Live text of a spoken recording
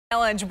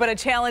Challenge, but a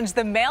challenge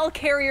the mail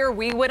carrier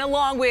we went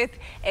along with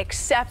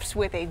accepts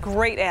with a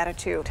great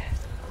attitude.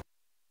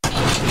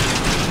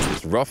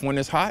 It's rough when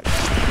it's hot.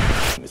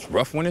 It's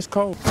rough when it's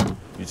cold.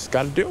 You just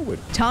got to deal with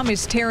it.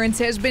 Thomas Terrence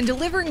has been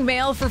delivering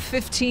mail for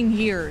 15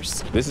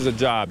 years. This is a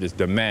job that's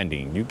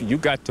demanding. You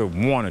got to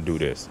want to do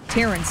this.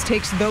 Terrence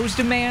takes those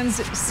demands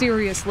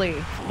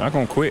seriously. Not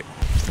going to quit.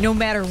 No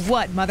matter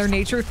what Mother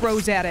Nature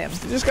throws at him.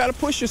 You just got to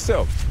push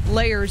yourself.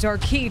 Layers are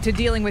key to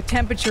dealing with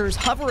temperatures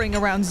hovering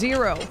around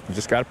zero. You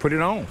just got to put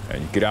it on.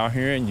 And you get out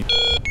here and you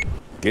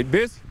get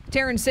busy.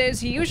 Terrence says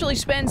he usually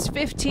spends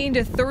 15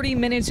 to 30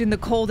 minutes in the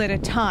cold at a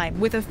time,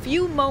 with a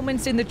few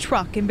moments in the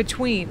truck in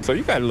between. So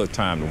you got a little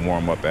time to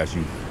warm up as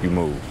you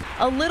move.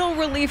 A little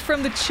relief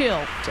from the chill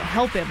to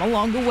help him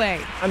along the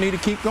way. I need to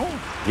keep going.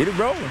 Get it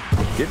rolling.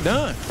 Get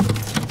done.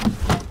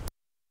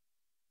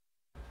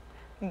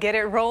 Get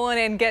it rolling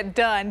and get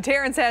done.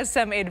 Terrence has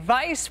some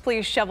advice.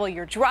 Please shovel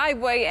your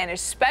driveway and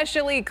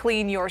especially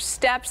clean your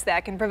steps.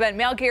 That can prevent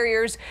mail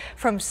carriers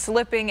from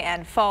slipping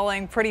and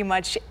falling. Pretty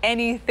much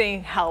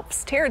anything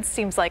helps. Terrence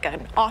seems like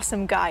an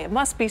awesome guy. It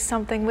must be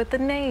something with the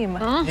name.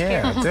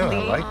 Yeah, I do.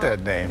 I like that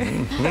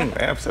name.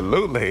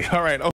 Absolutely. All right.